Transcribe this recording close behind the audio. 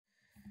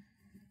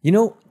You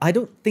know, I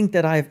don't think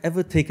that I've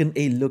ever taken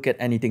a look at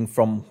anything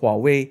from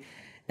Huawei,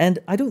 and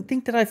I don't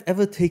think that I've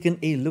ever taken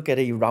a look at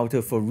a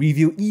router for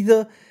review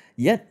either,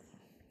 yet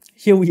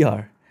here we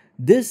are.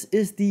 This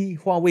is the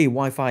Huawei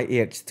Wi-Fi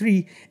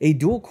AX3, a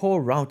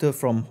dual-core router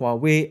from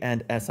Huawei,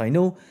 and as I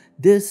know,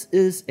 this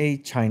is a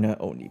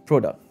China-only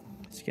product.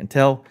 As you can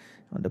tell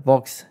on the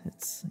box,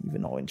 it's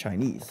even all in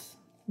Chinese.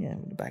 Yeah,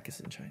 the back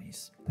is in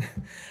Chinese.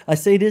 I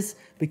say this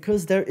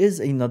because there is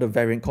another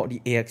variant called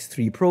the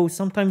AX3 Pro,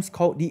 sometimes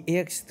called the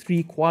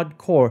AX3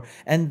 Quad-core,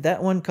 and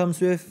that one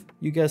comes with,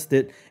 you guessed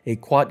it, a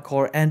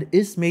quad-core and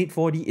is made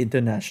for the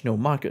international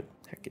market.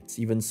 Heck, it's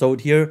even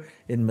sold here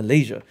in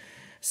Malaysia.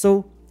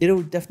 So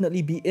it'll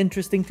definitely be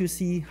interesting to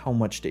see how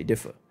much they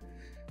differ.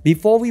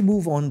 Before we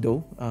move on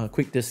though, a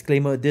quick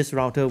disclaimer, this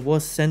router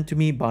was sent to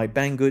me by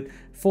Banggood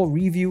for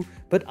review,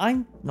 but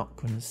I'm not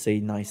going to say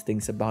nice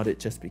things about it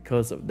just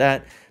because of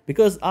that,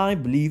 because I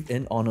believe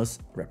in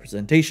honest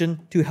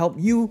representation to help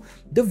you,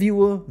 the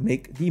viewer,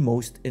 make the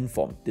most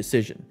informed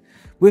decision.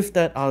 With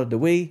that out of the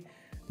way,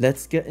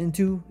 let's get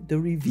into the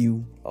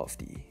review of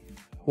the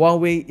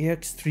Huawei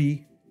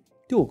AX3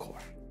 Dual-Core.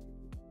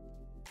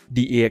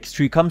 The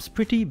AX3 comes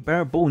pretty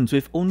bare bones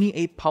with only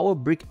a power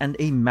brick and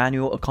a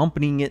manual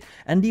accompanying it,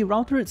 and the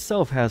router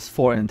itself has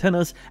 4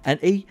 antennas and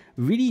a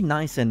really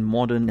nice and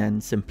modern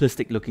and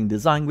simplistic looking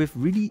design with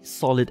really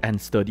solid and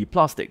sturdy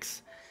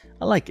plastics.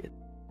 I like it.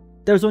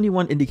 There's only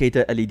one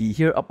indicator LED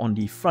here up on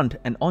the front,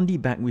 and on the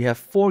back we have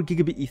 4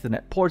 gigabit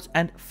Ethernet ports,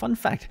 and fun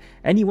fact,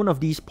 any one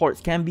of these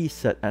ports can be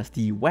set as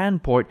the WAN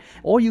port,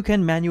 or you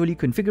can manually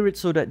configure it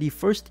so that the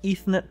first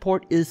Ethernet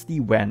port is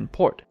the WAN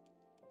port.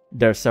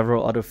 There are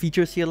several other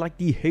features here like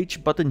the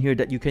H button here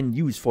that you can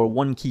use for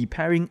one key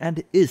pairing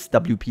and is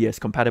WPS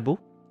compatible.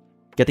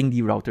 Getting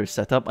the router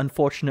set up,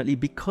 unfortunately,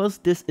 because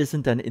this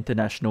isn't an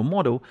international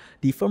model,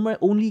 the firmware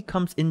only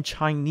comes in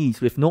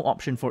Chinese with no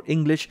option for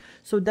English,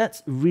 so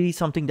that's really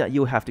something that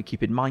you'll have to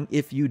keep in mind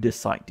if you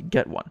decide to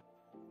get one.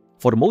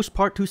 For the most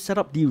part, to set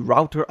up the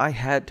router, I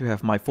had to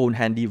have my phone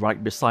handy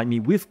right beside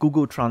me with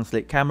Google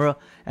Translate camera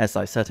as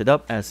I set it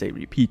up as a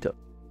repeater.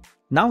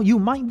 Now you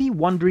might be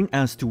wondering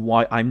as to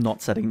why I'm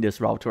not setting this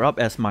router up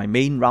as my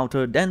main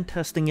router then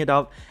testing it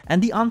out,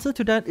 and the answer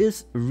to that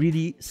is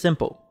really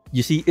simple.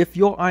 You see, if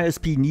your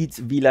ISP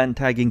needs VLAN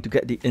tagging to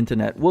get the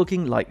internet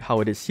working like how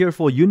it is here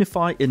for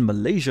Unify in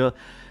Malaysia,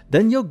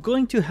 then you're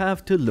going to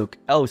have to look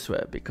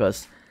elsewhere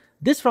because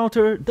this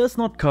router does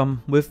not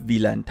come with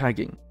VLAN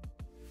tagging.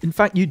 In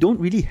fact, you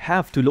don't really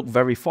have to look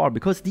very far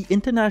because the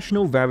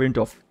international variant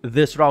of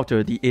this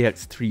router, the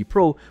AX3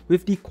 Pro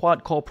with the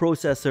quad-core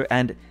processor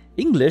and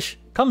English,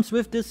 comes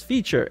with this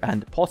feature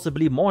and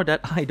possibly more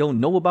that I don't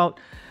know about.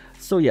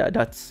 So yeah,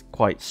 that's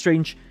quite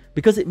strange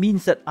because it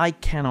means that I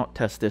cannot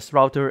test this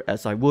router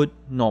as I would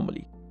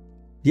normally.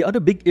 The other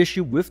big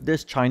issue with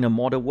this China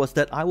model was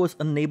that I was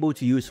unable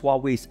to use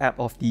Huawei's app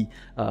of the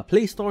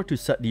Play Store to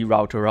set the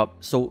router up,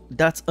 so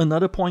that's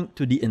another point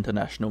to the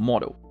international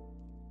model.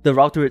 The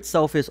router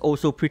itself is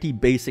also pretty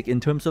basic in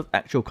terms of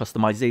actual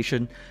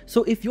customization,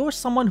 so if you're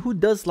someone who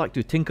does like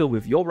to tinker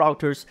with your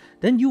routers,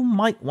 then you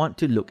might want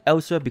to look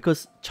elsewhere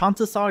because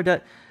chances are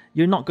that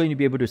you're not going to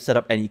be able to set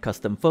up any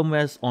custom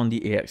firmwares on the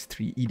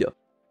AX3 either.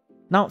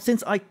 Now,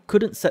 since I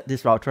couldn't set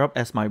this router up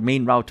as my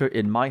main router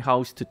in my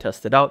house to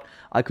test it out,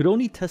 I could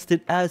only test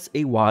it as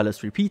a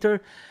wireless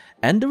repeater,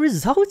 and the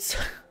results,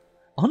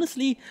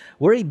 honestly,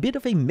 were a bit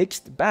of a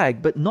mixed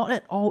bag, but not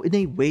at all in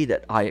a way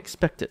that I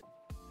expected.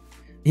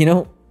 You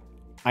know,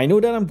 I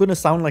know that I'm gonna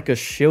sound like a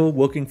shill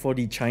working for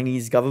the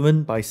Chinese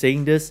government by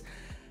saying this,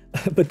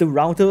 but the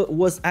router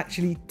was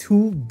actually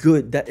too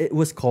good that it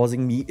was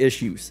causing me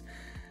issues.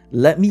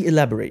 Let me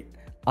elaborate.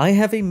 I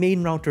have a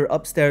main router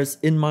upstairs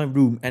in my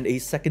room and a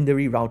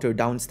secondary router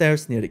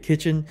downstairs near the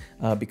kitchen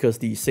because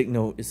the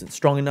signal isn't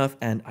strong enough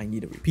and I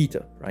need a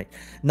repeater, right?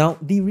 Now,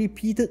 the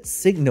repeated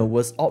signal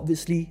was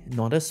obviously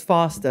not as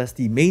fast as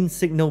the main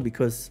signal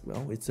because,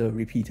 well, it's a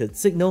repeated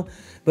signal,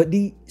 but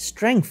the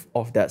strength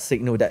of that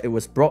signal that it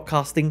was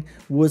broadcasting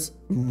was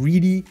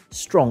really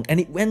strong and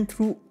it went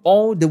through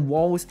all the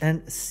walls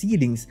and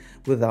ceilings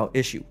without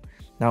issue.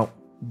 Now,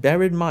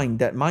 bear in mind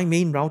that my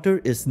main router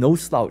is no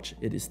slouch.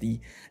 It is the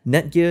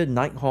Netgear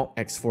Nighthawk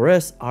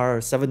X4S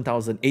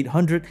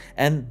R7800,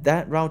 and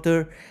that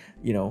router,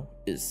 you know,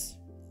 is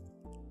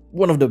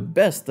one of the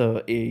best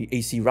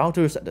AC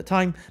routers at the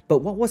time.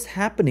 But what was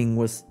happening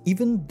was,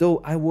 even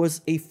though I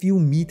was a few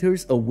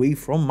meters away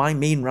from my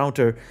main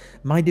router,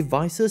 my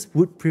devices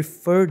would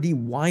prefer the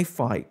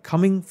Wi-Fi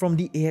coming from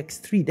the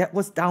AX3 that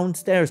was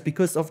downstairs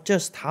because of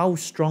just how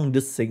strong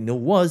the signal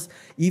was,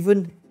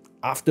 even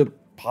after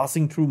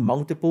passing through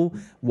multiple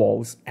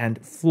walls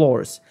and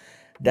floors.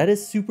 That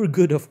is super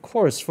good, of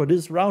course, for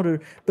this router,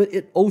 but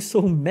it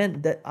also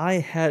meant that I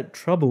had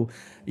trouble,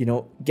 you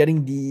know,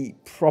 getting the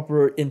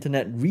proper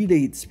internet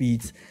relay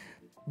speeds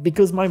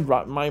because my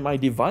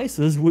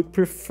devices would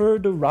prefer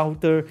the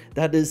router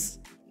that is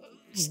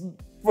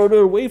further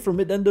away from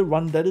it than the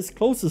one that is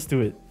closest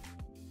to it.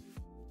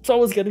 So I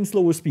was getting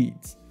slower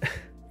speeds.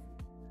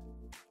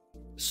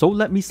 So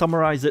let me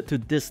summarize it to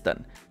this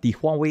then. The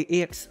Huawei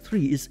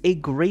AX3 is a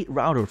great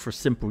router for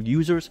simple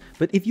users,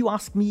 but if you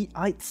ask me,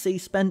 I'd say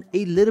spend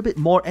a little bit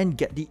more and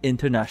get the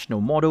international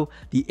model,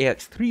 the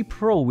AX3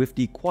 Pro with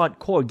the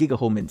Quad-core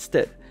GigaHome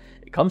instead.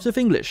 It comes with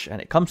English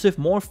and it comes with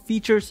more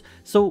features,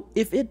 so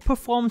if it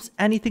performs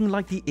anything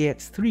like the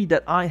AX3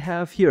 that I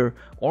have here,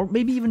 or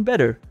maybe even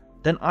better,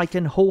 then I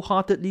can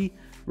wholeheartedly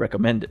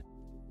recommend it.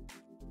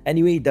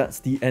 Anyway, that's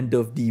the end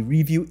of the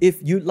review.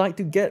 If you'd like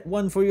to get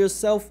one for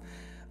yourself,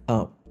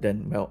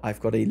 then well,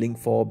 I've got a link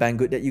for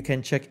Banggood that you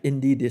can check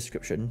in the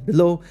description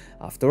below.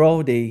 After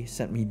all, they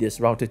sent me this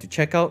router to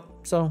check out,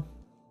 so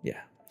yeah.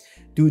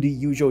 Do the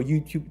usual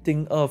YouTube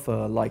thing of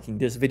liking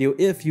this video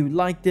if you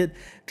liked it,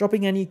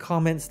 dropping any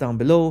comments down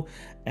below,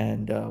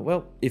 and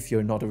well, if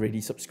you're not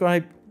already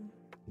subscribed,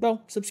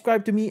 well,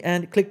 subscribe to me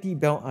and click the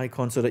bell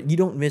icon so that you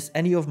don't miss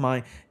any of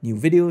my new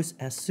videos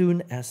as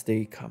soon as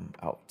they come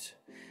out.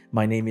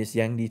 My name is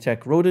Yang the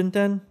Tech Rodent,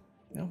 and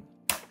well,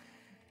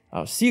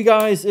 I'll see you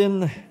guys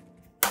in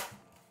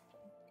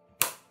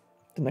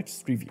the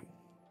next review.